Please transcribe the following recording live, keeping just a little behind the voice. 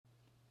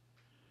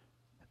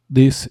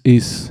This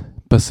is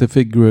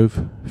Pacific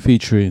Groove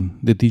featuring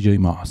the DJ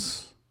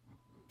Moss.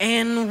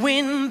 And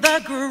when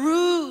the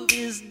groove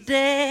is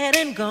dead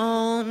and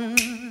gone,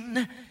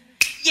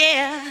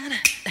 yeah,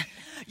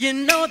 you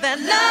know that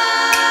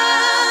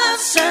love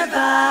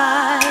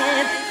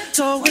survives,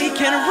 so we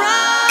can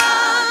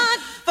rock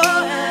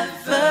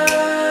forever.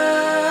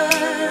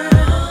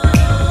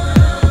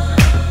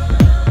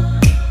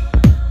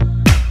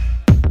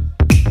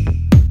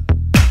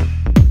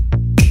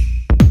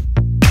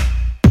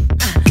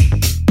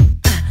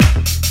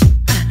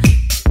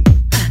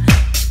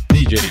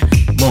 DJ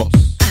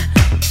Moss.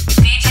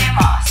 DJ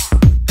Moss.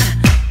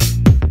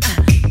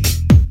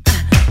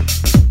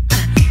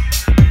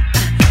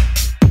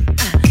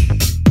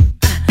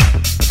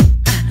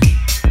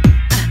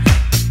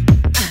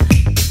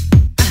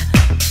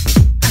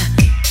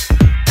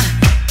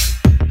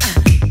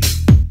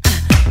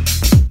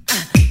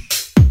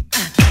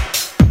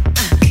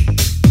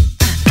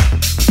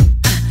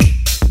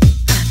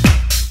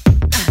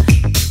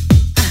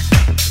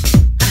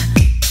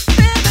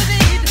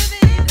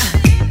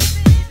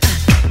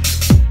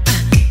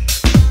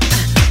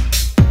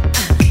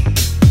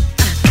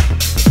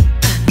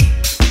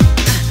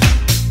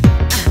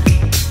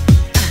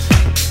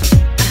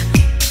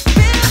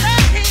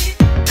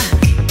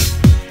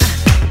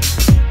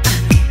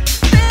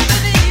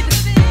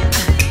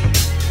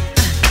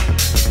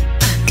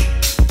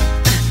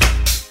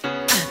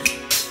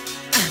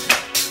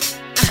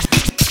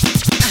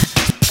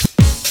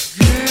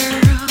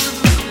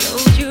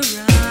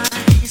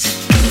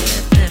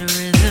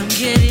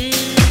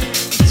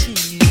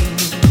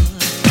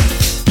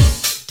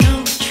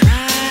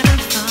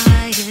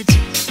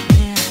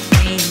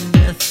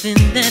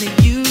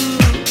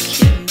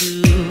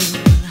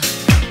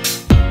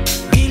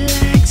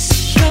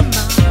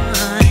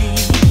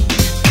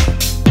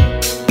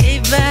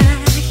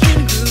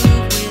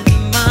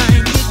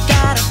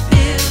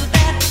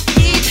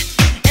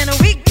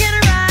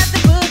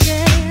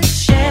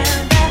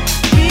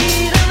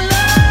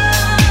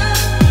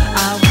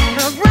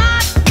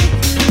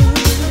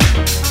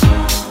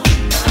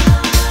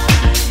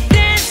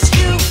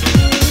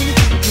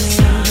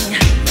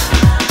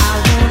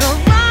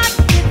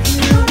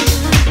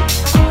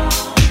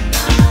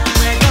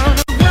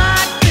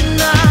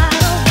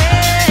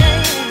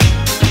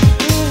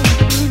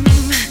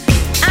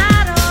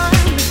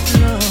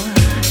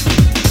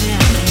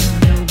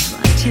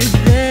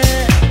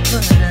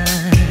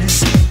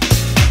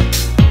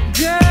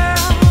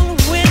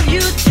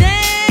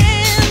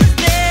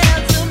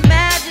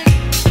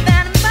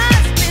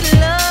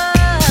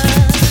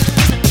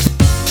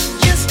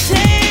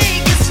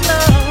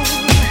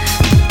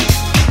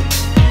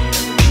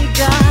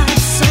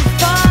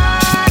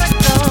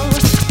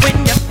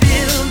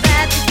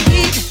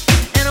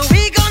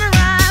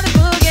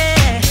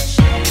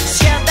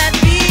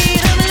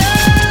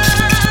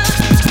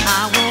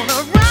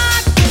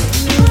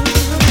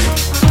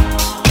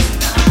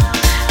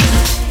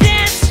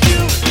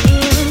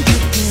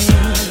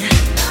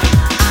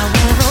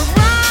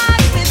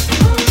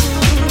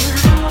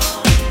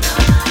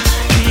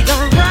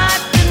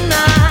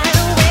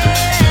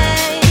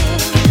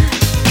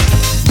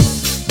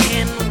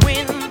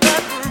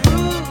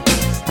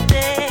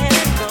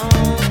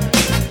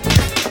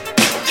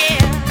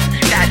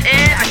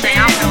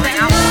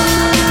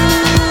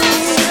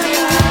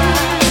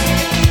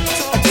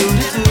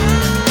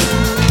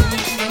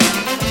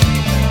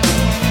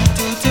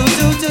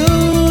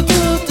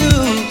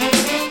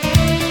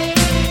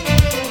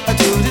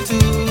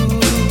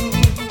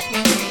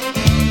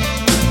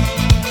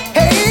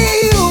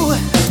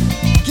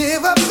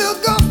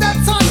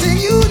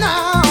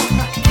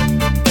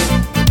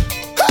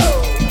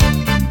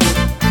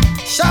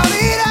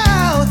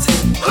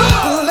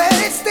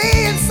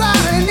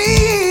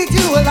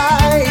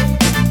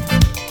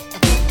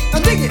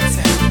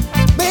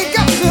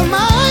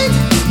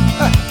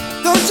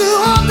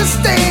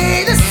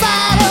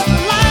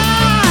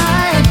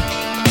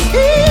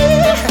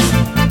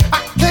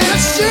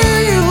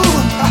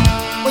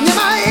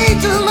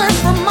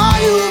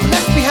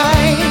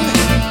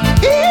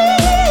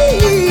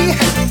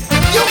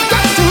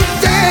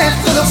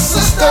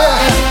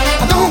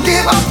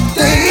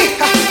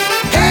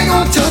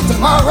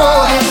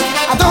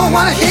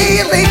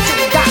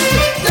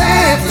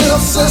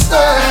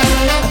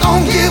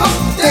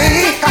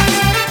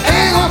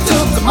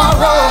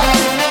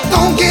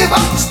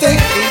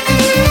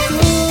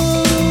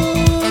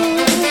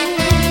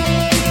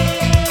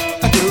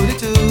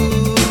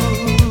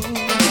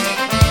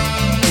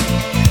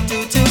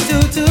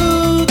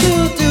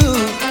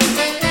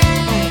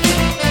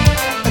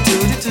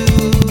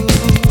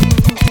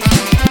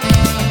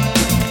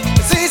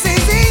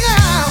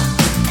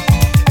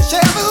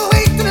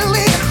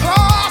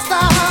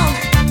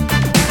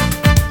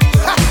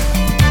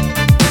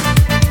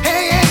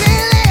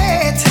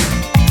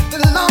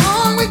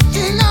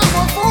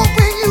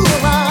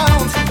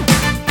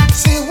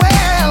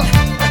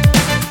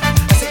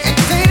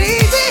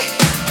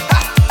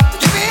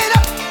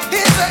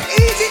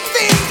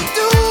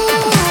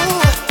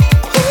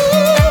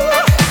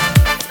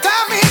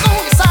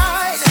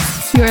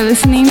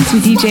 listening to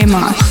DJ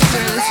Moss.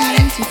 You're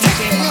listening to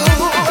DJ Moss.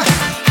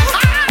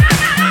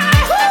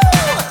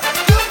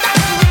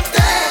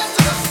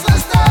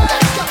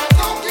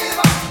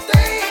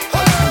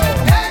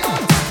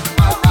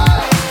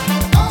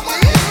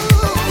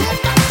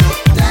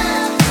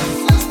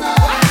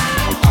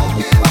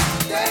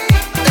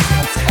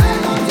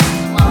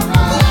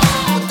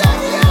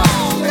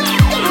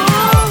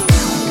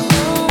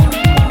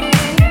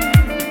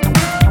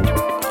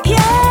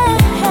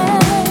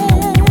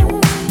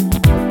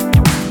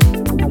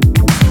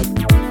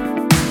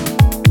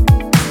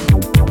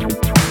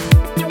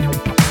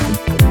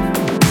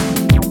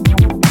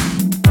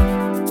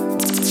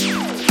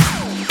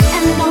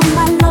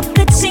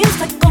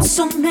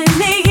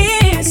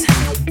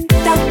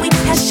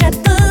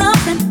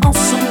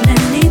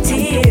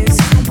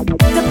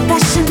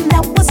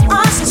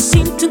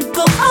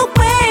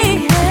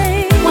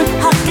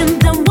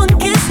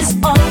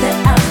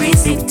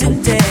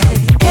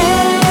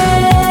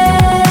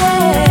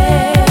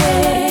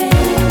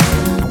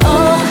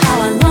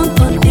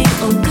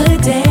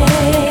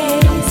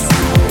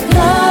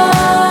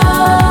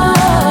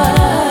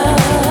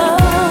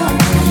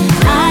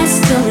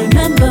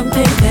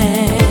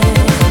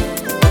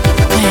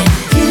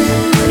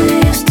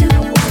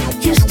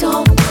 Used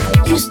to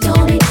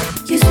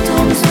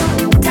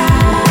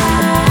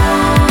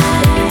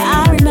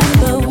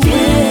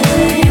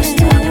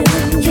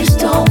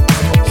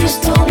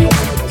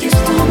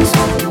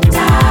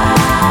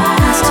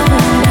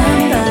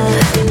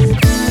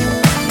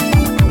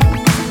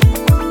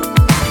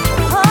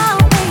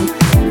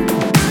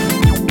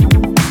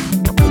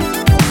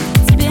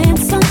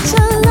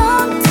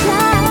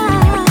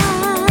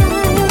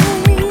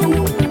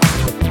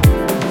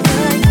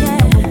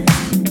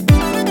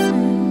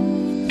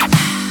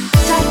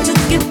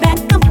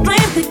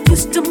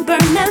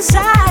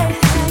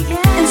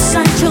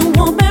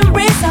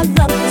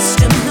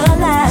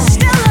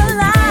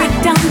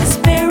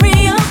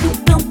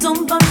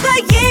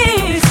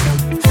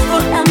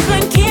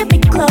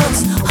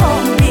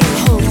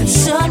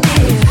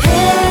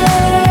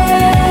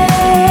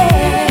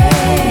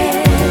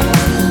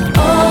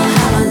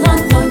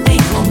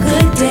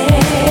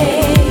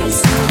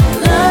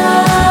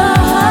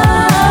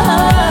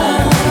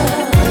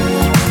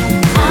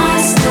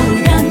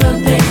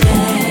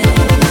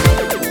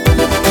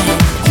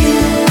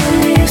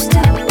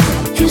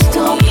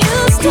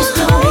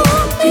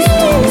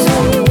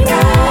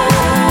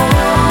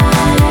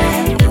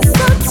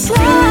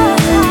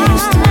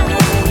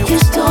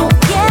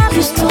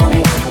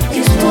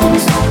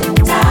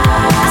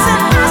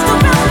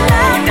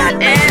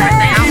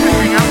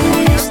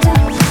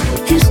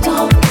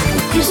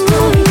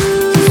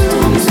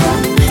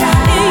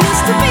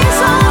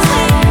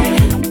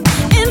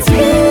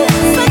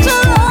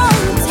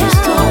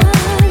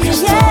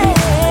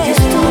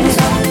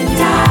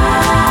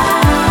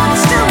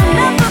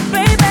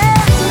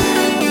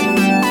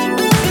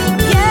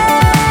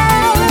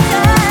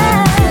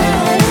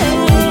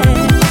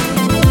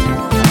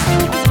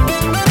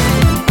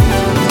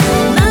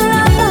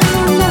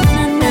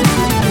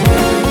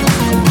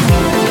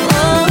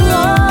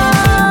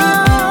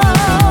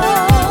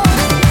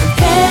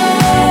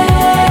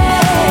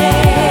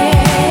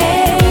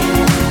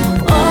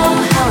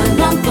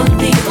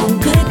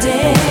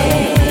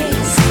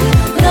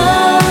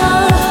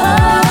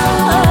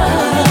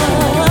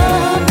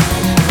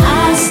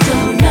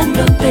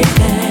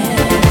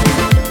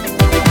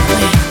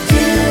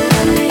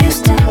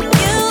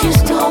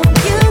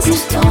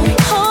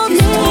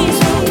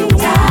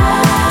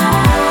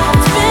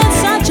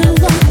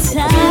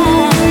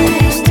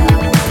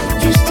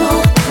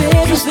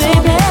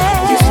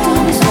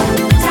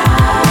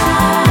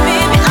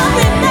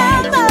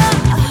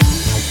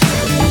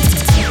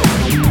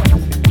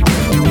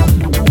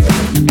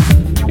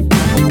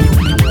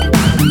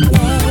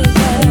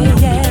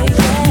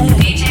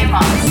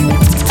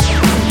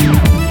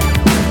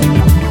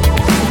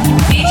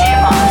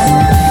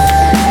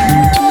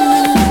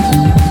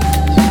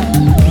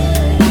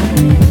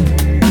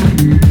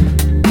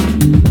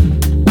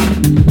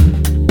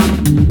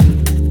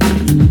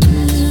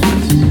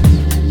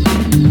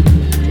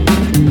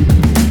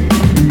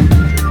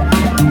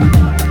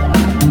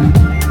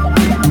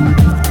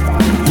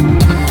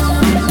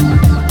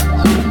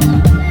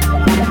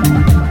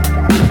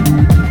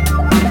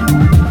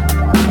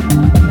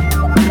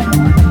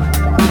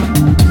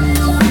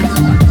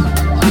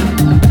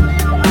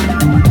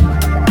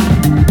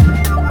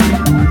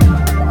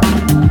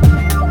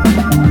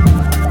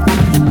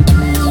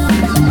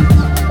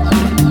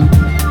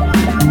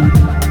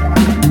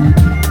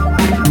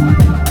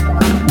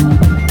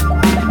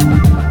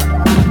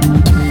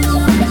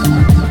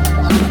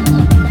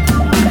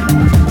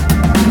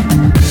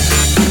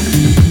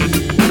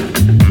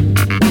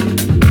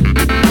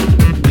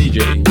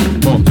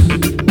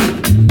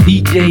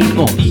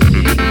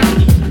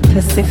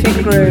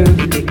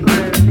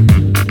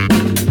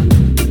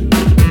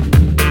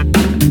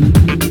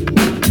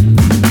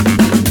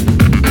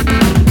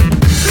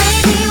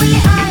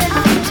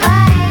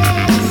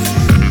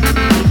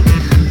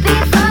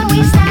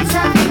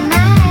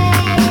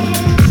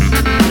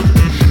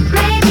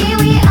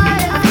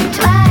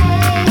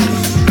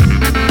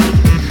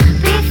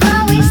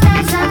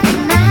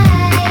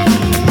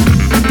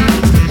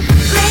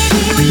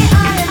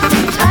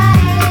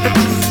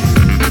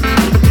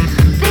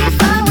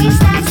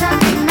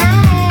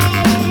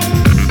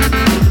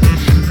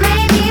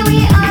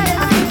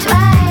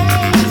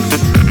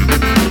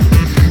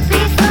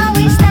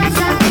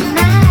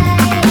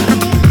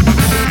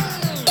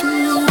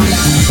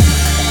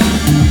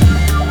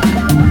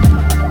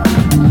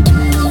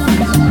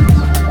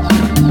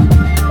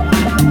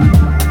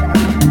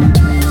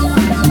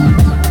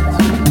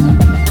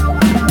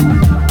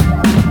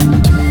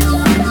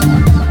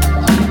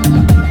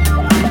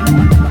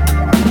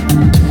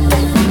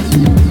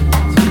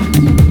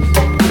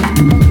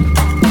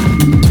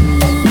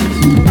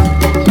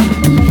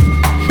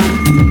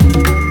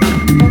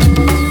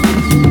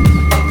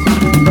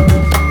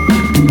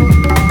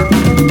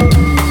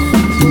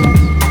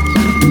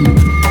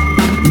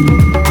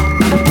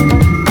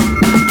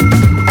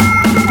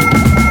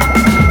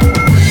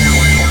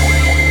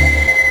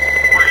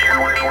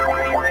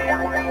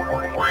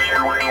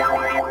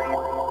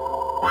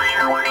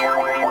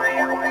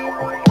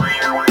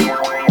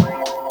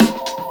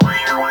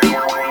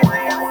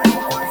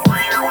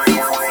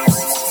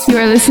You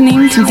are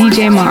listening to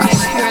DJ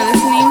Moss. You are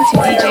listening to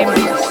DJ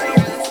Moss.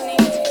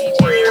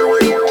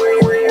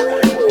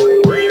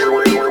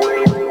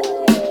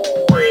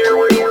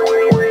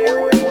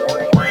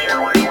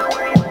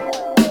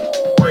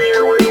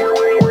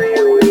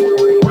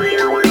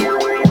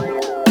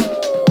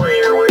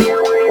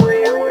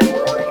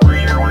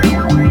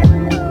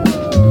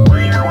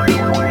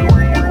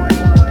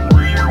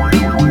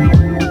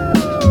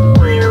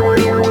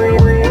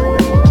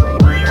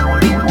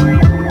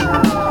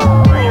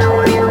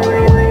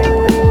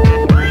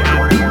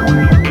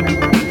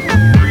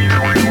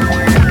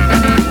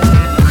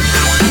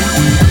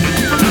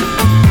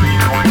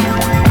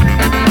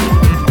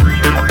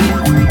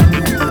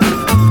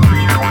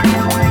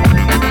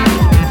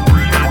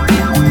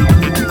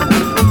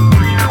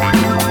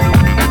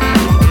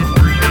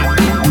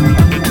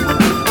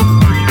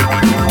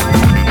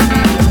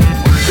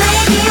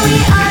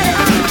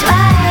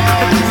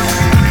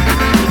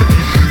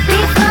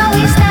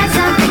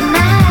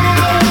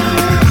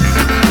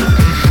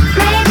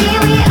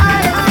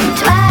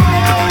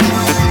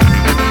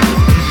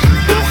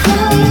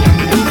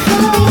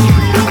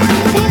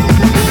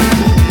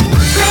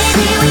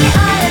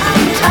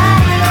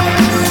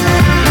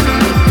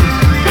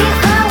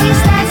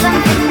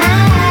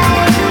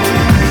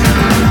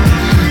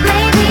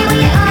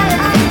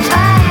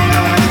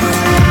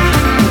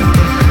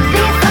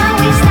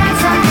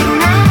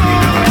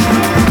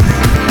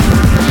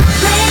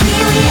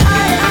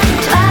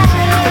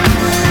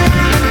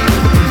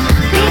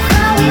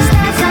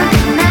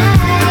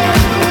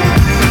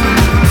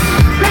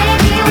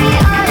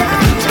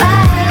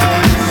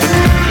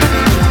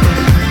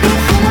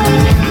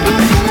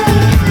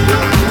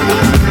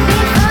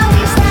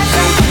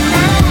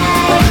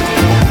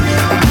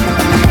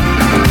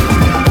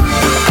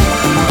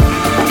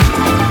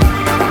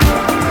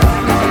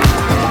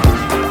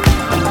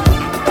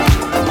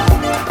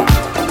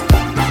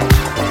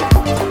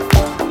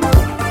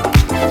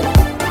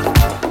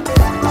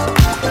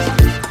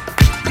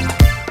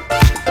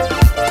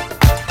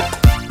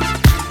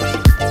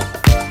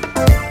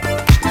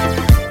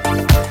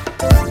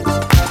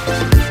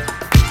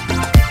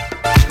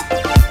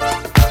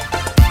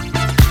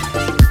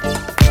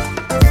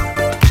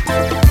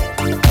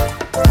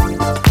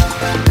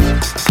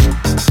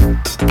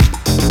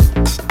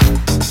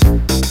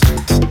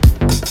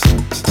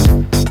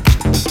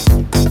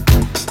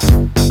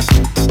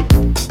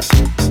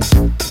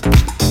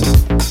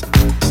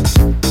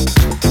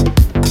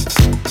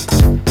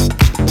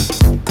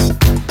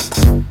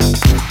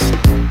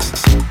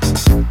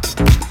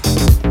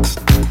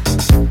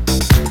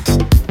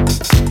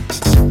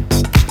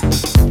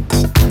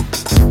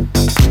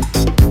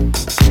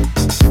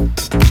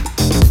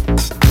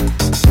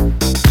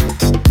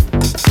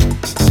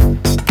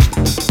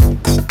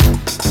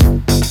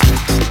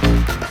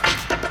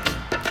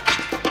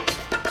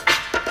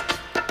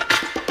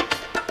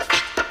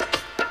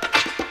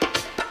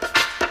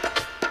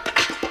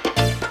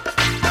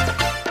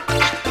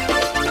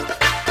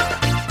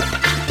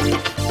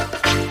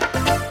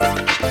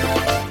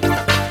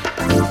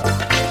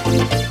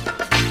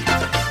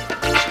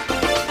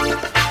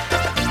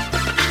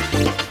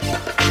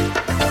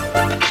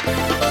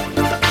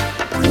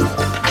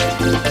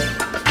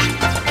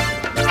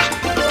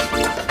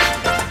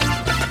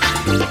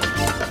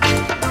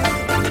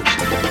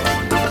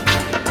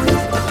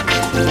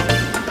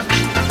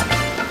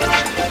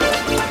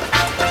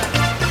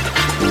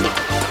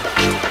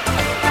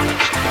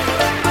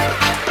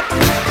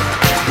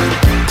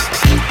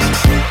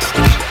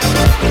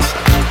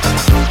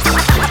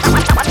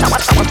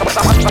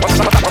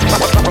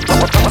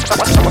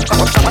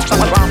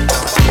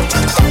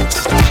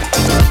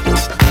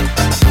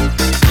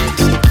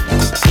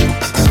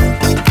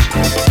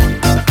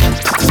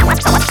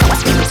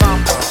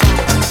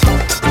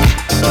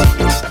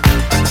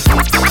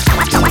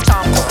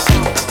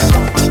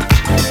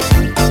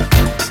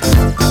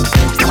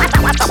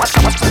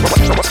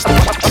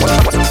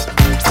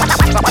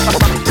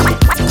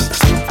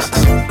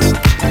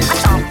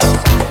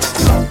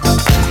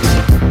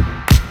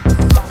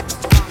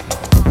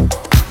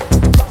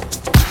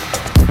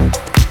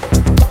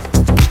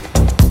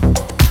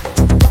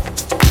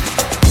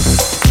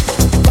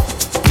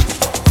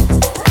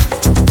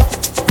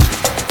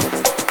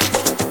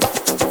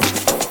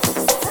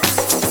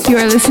 You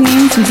are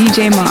listening to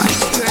DJ Moss.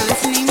 You are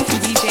listening to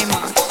DJ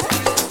Moss.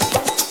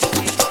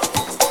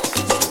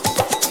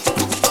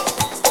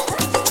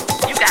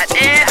 You got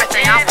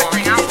everything I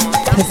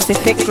want.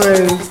 Pacific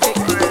Groove.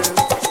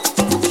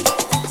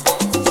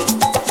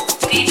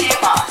 DJ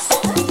Moss.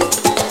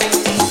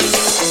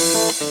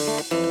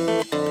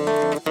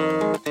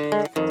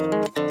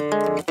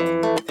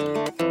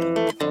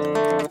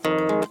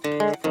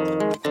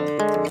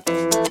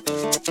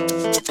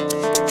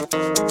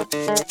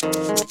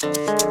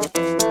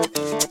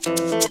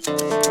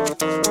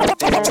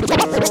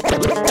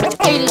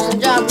 Ladies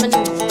and gentlemen,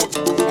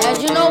 as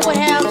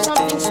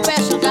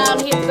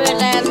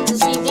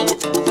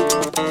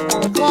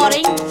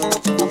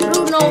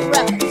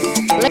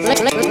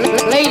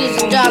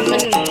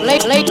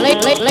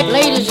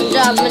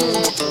gentlemen,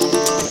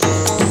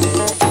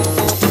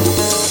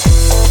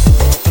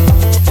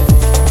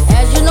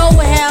 as you know,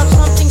 we have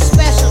something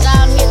special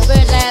down here at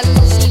Birdland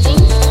this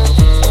evening.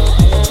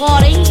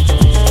 Recording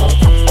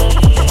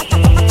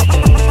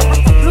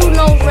Blue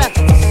Note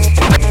Records.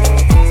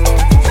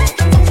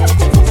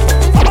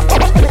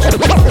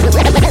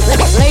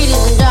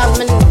 Ladies and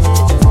gentlemen,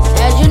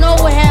 as you know,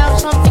 we have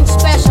something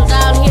special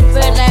down here at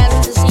Birdland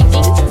this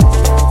evening.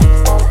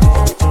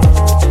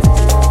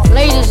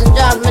 Ladies and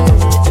gentlemen,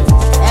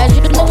 as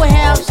you know, we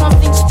have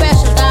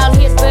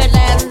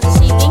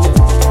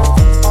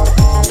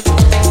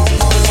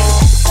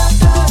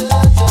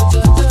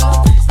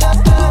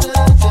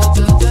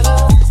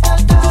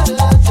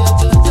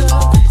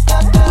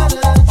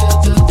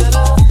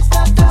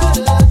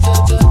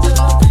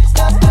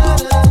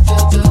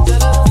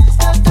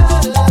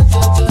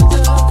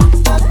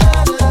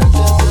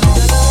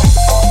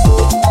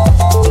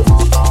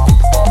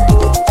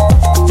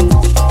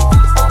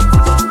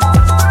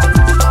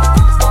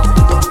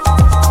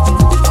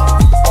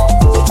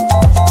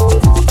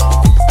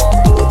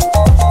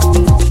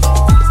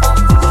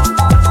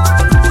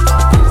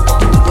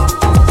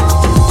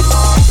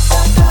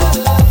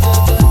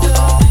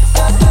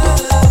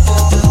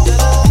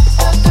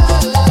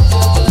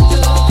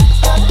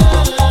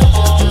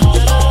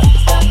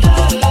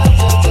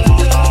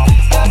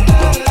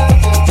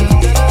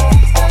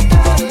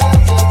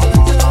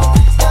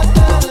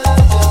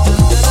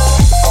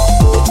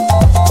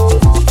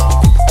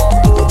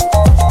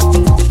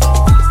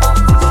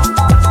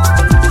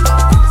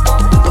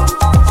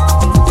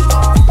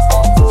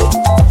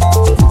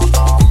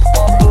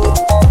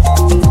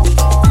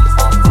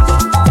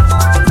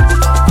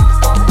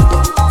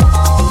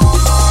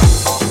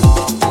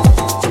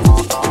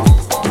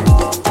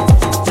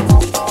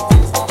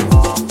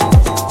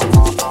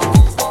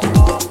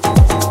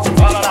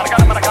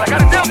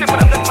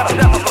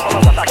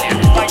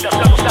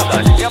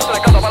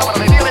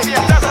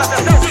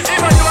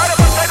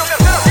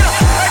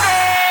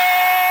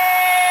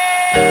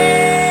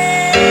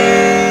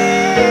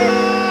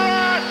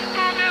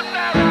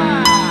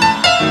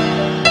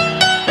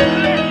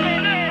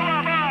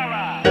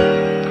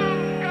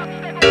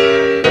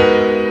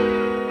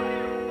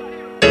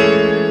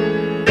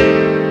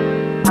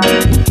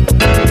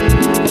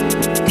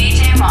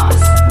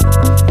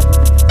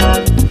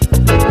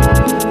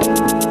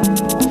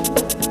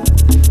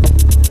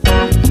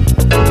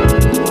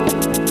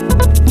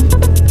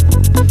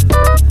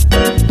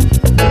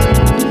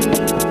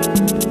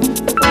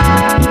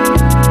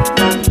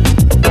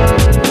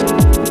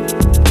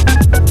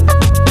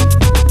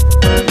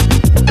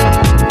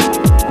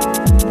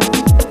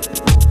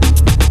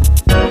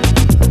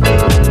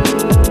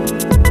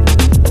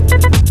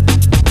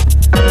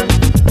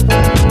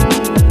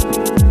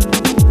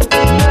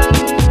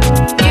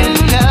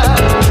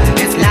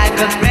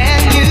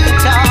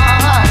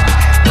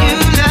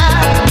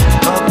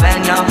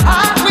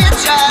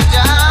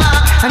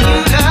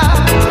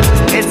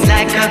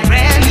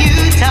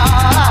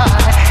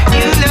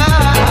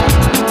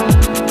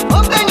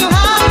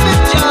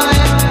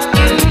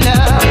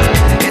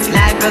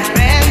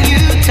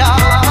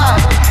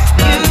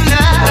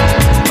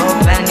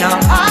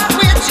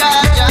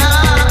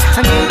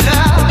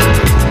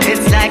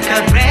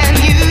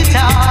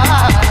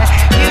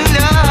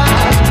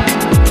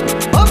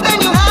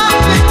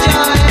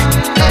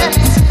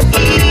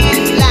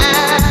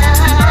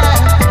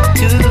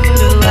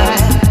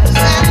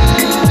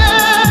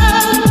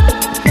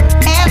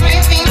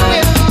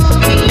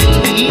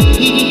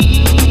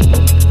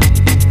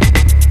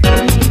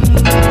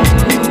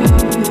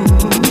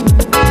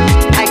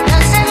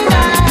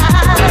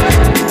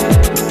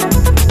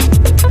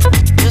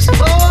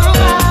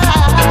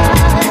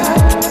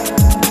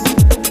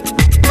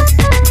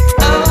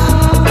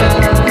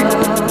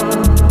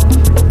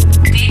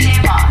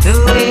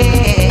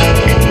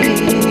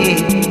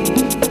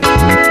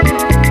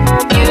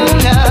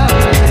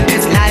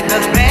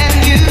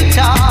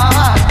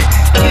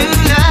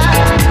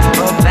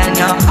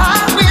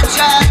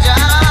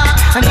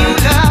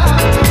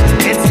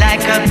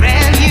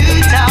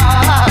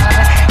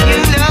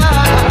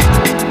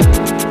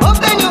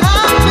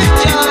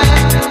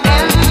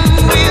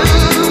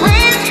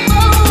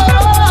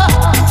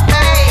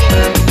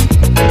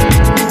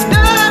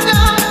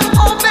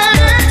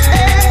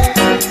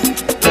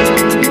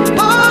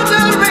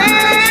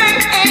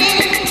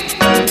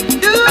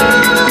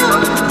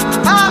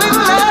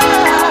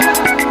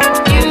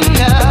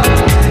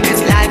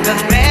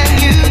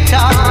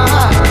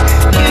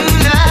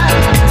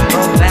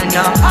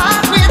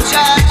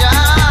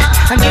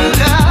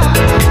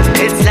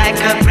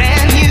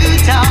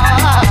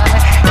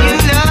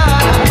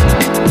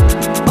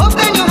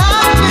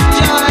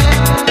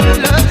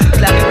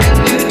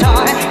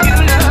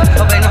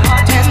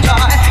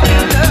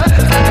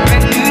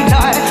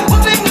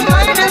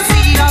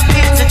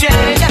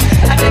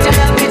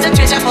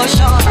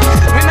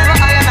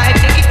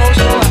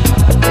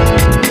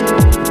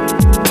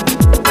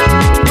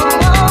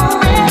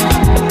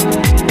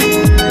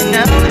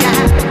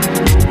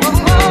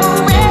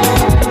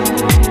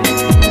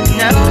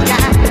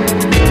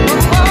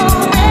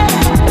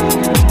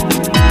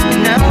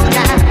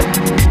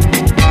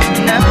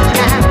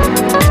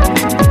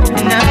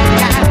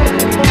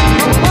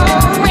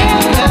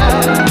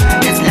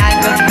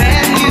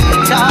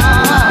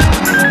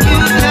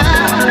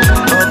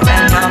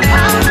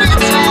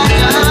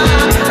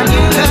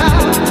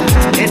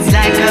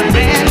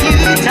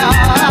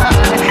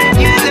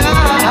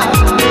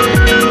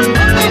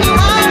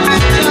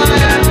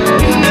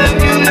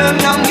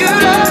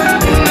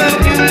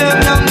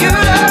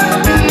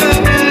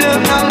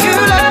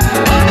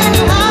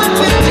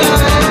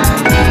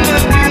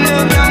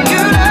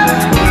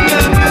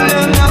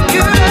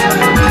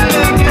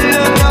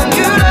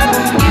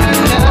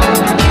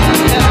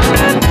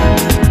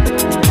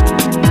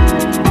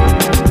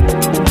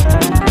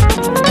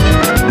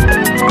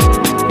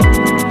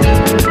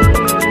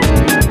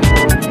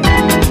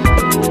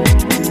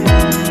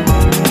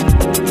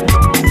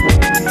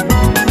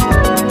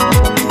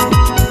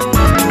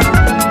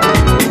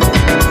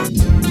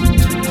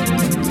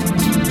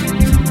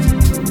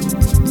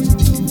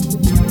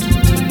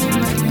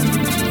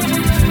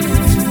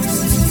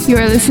You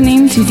are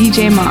listening to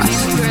DJ Moss.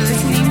 You are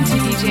listening to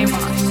DJ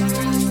Moss.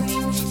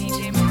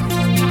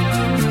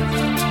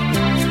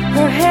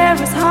 Her hair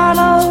is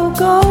hollow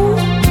gold,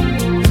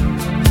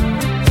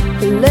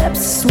 her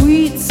lips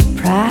sweet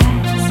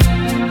surprise.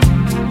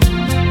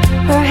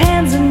 Her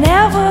hands are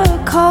never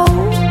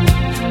cold.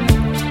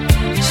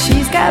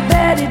 She's got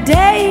Betty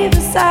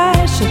Davis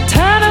eyes. She'll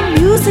turn her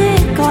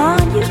music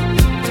on you.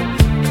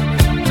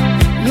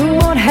 You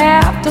won't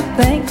have to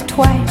think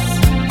twice.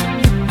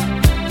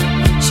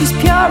 She's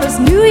pure as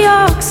New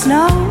York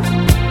snow.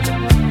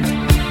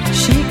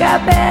 She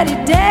got Betty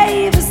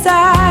Davis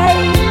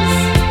eyes.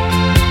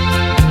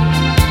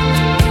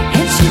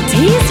 And she'll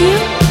tease you,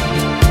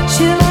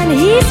 she'll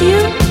unease you,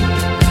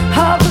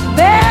 all the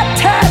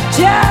better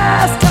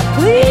just to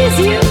please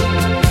you.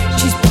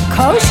 She's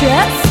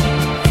precocious,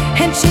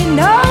 and she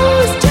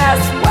knows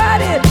just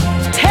what it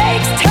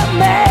takes to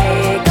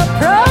make a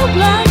pro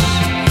blush.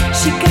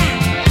 She got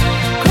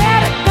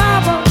Greta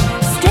Garbo,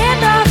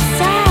 standoff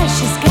size.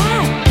 She's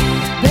got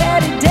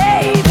Betty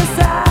Davis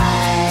eyes.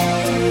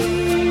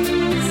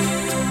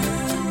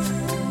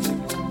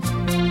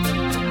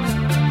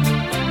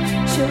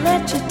 She'll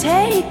let you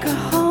take her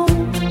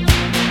home,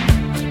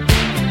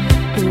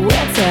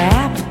 whets her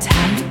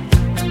appetite.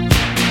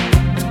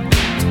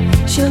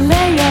 She'll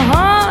lay you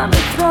on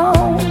the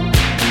throne.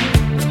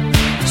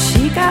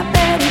 She got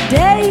Betty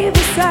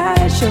Davis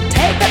eyes. She'll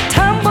take a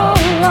tumble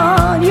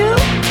on you,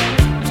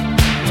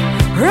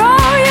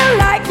 roll you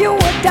like you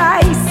were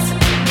dice,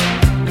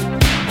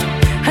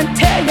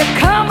 until you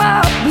come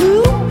out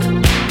blue.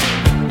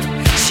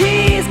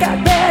 She's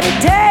got Betty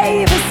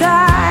Davis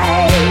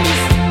eyes.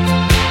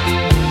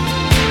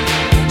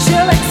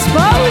 She'll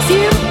expose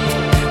you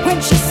when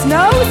she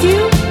snows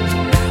you,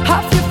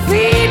 off your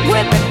feet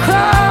with the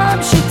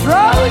crumbs she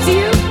throws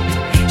you.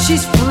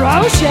 She's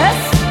ferocious,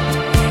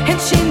 and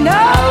she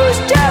knows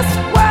just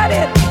what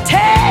it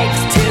takes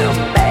to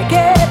make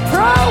it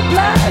pro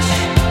blush.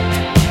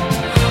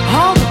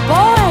 All the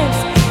boys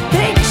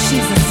think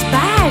she's a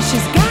spy.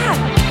 She's got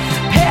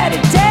Betty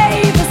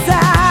Davis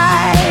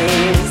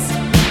eyes.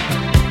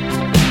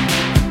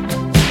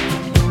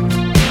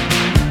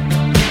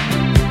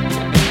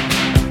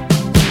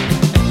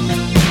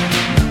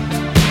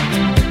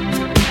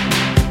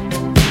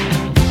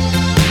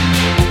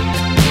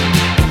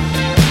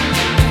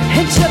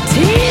 And she'll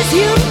tease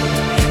you,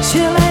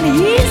 she'll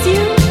unease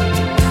you,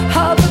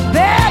 all the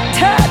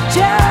better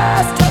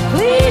just to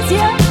please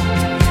you.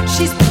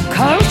 She's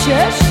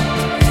precocious,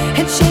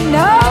 and she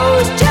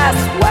knows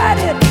just what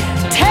it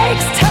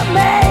takes to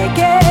make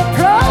it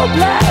pro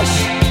blush.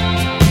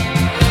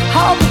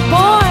 All the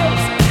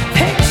boys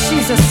think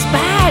she's a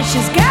spy.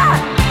 She's got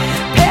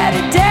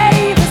Betty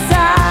Davis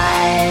eyes.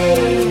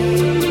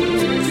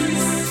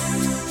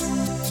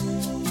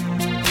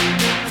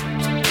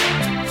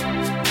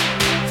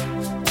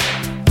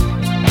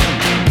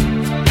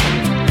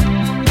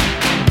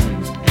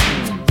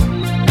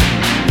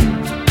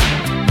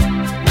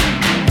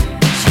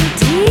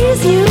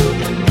 You,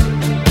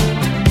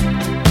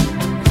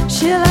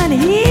 she'll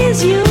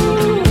unease you,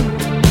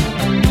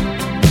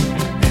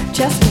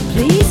 just to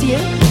please you.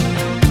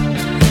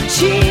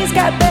 She's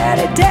got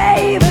Betty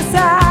Davis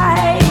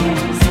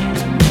eyes.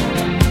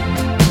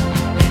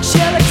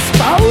 She'll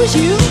expose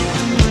you.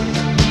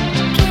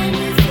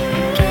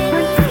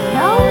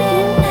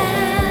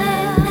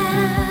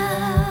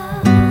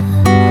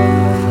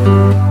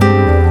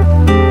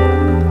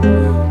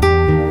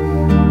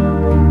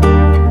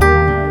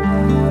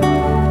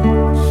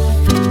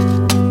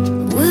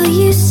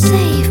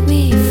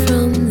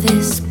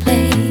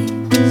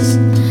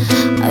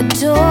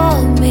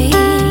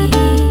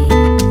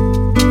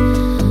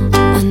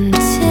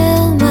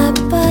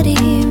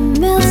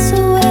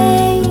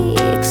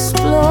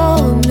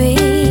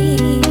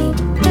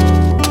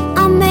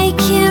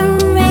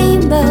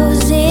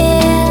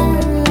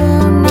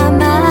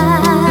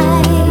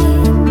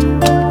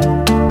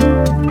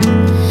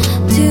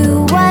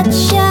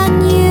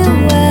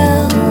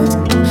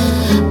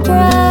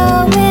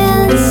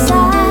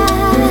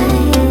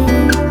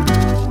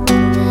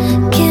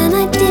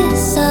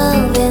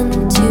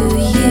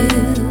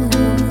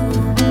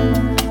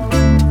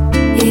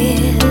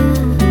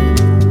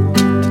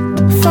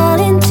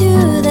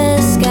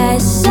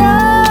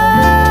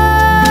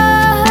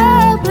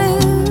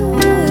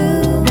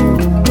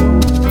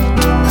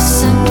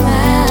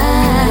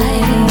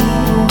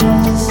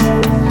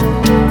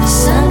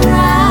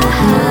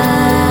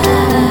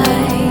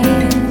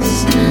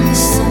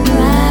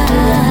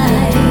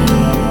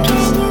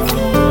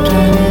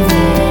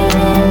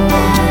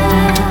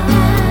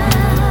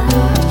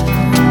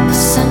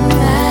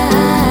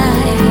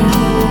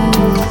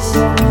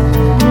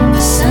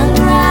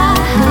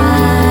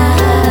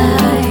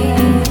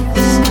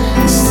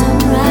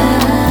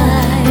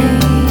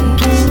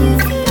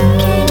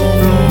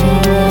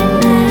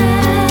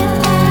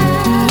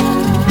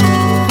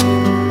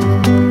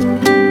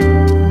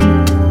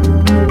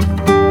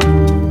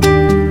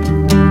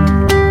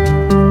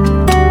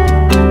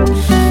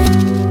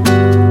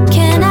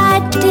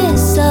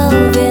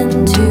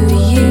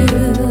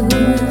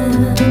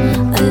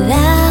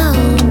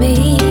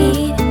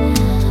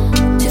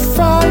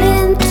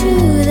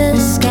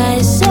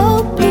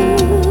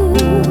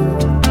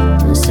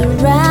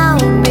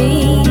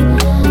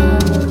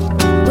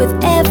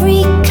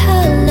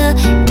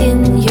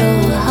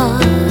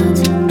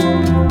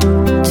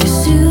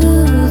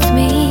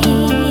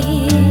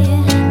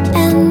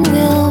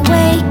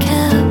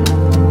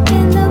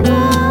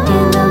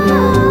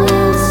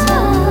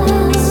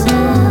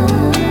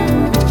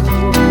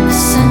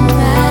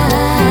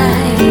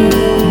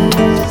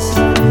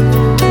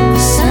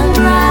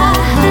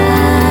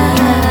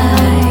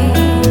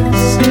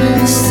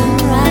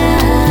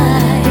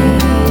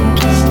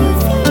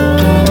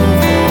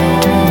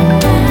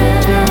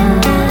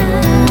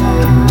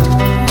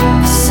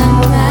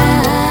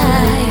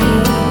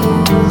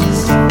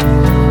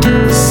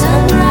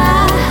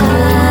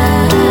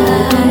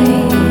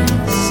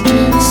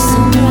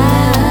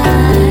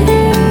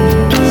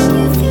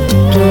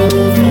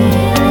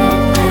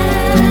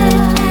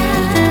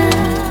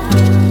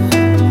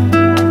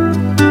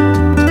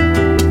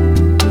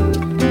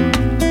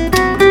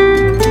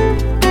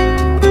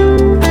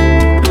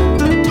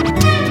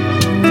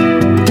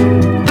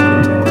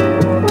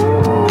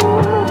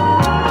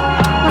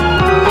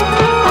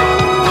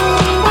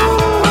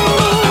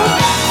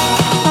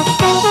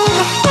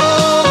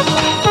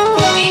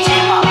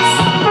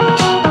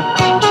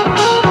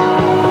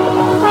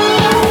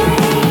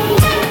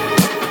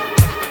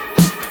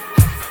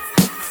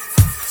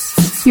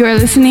 You are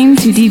listening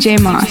to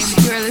DJ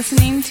Moss. You are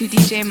listening to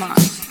DJ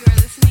Moss. You are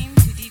listening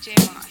to DJ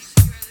Moss.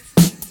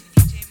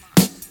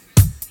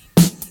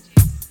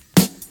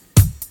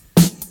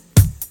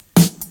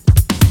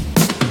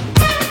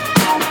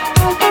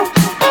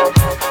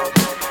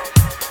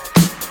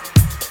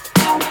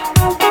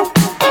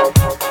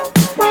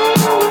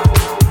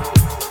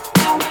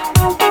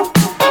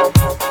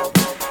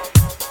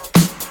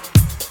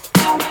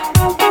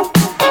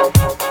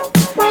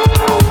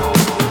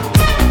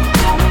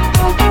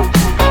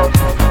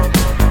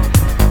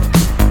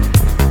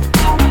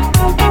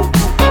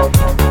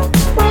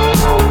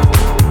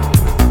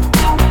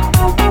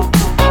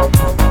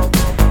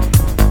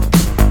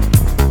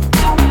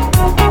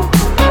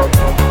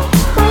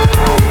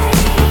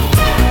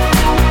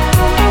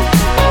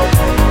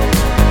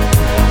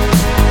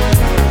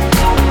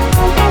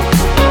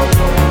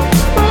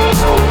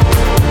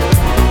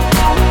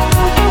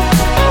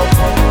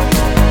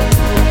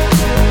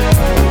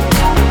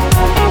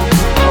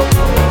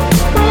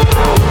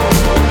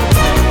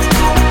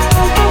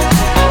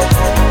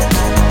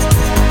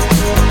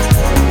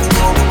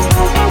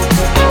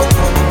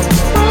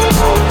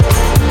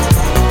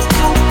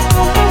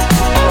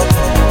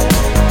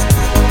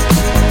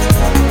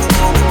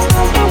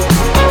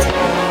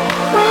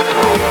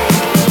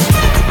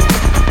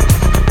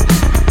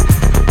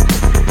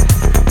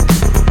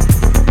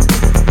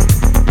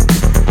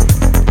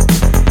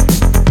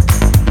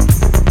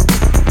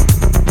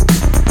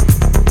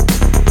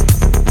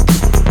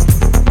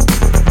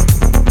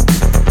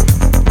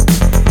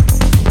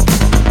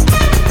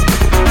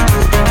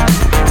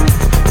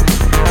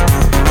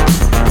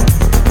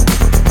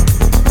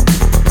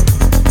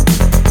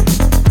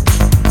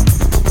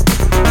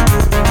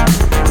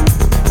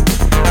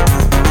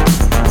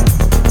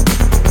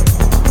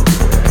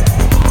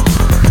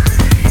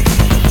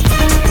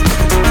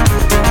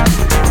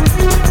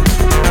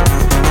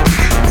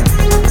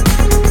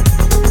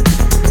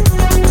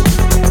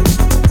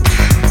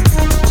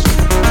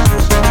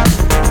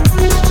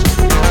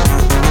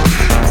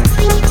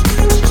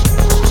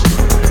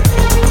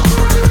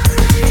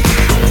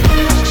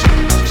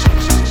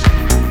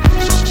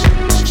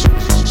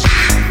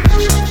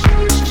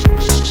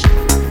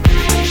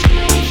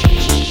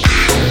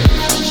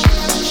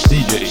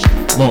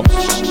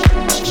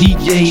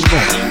 DJ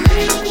Moss.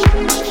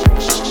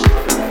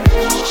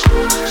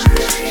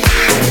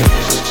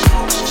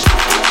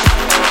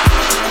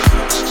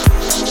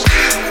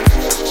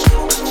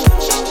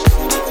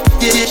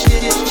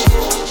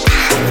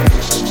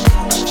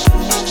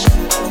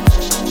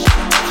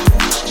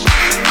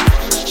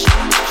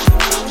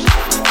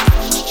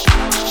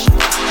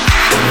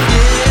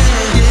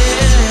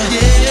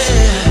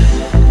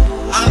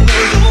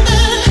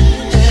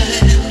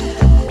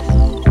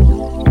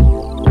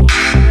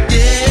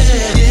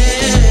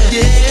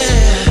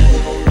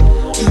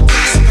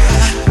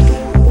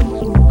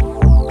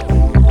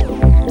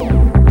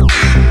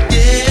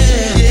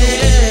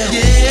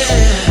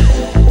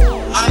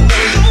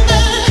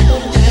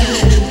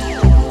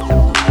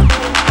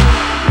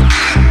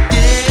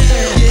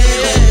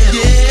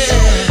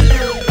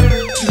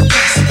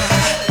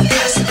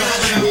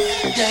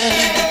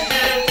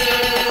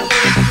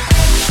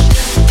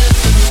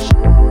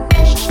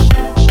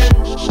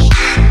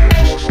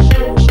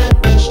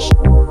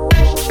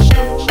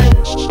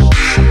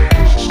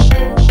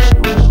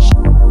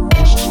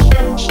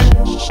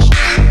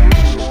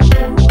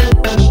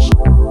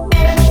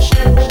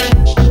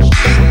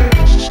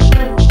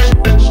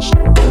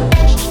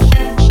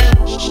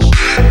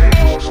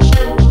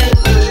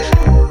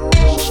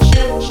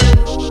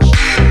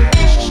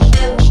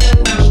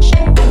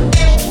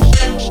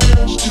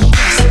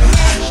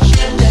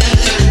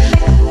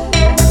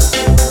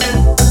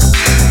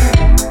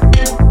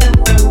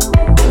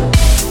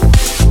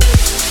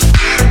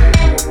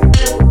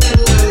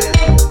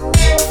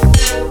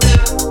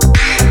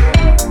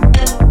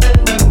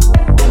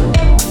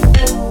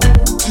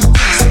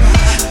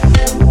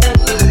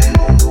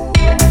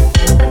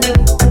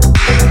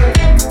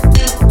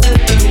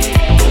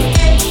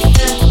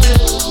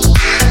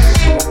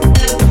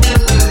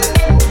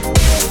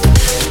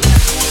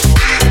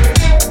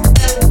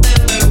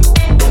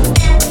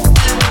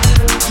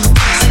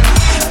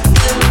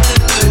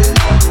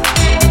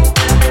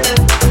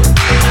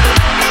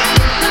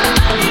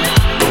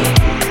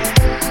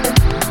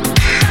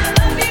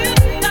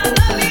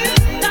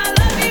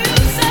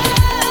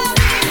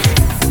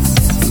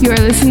 You are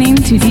listening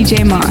to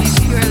DJ Moss.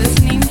 You are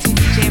listening to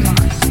DJ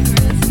Moss.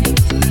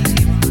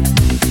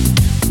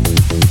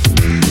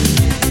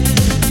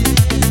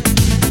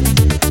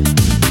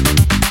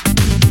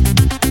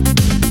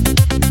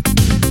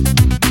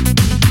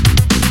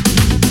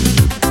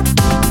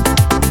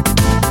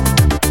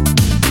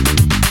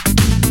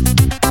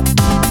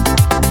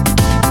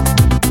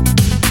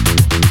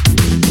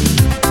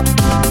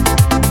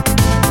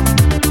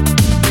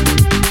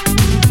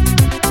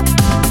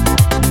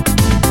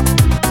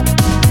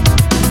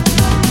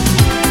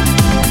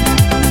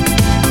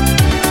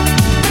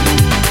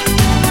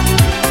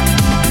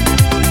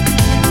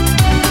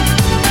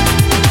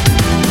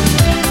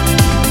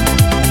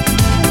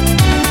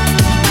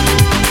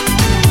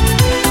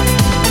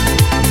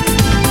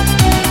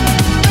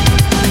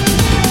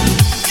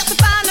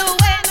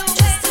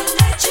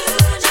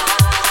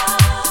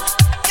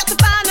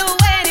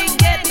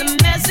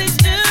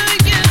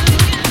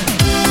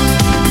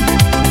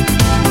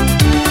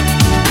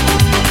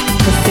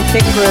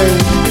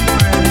 Groove.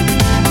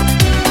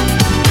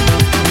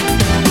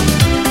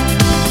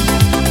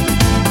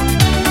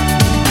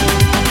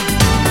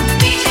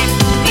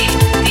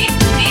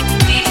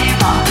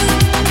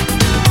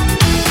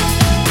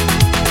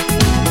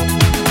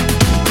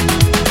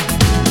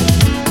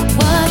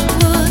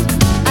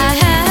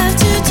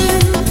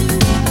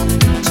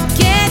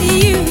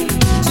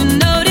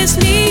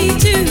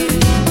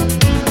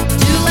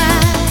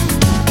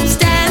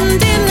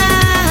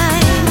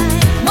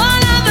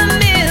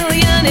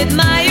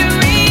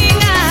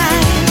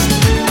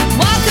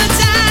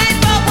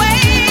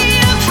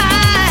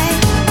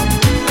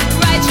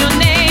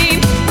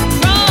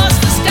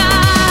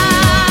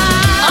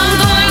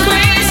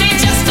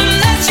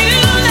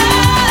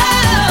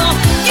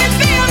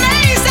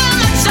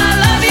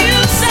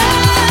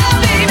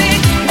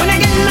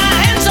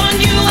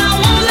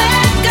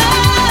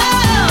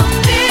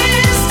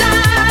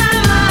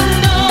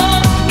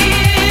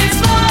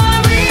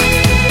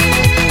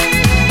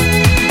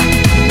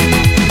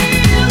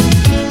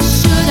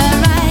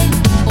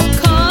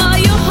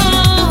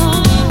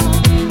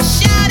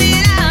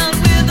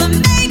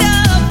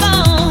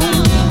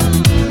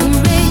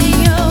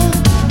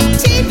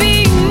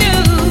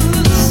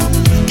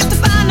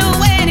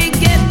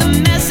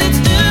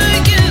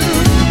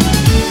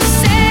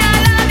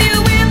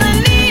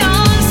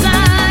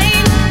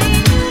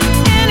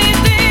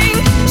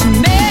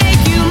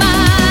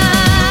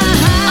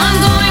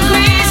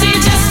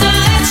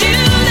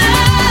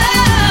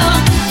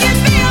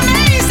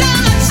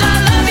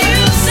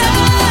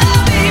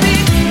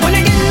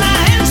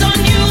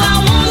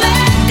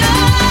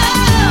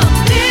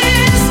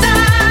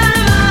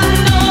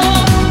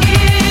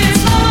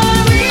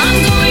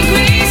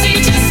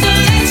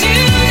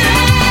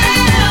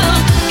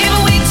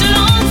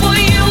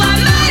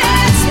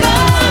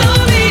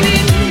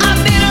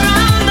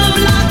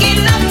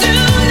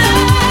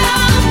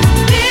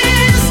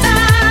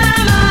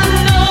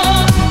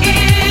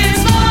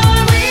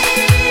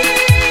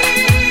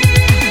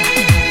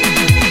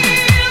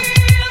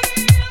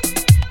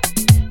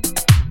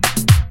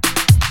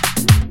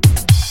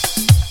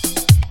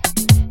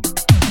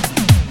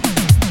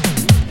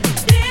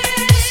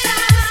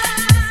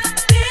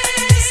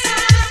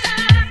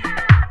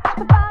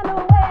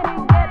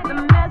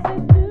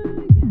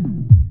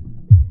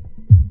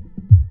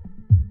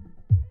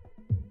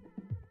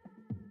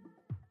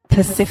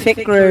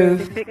 Pacific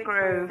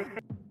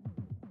Groove.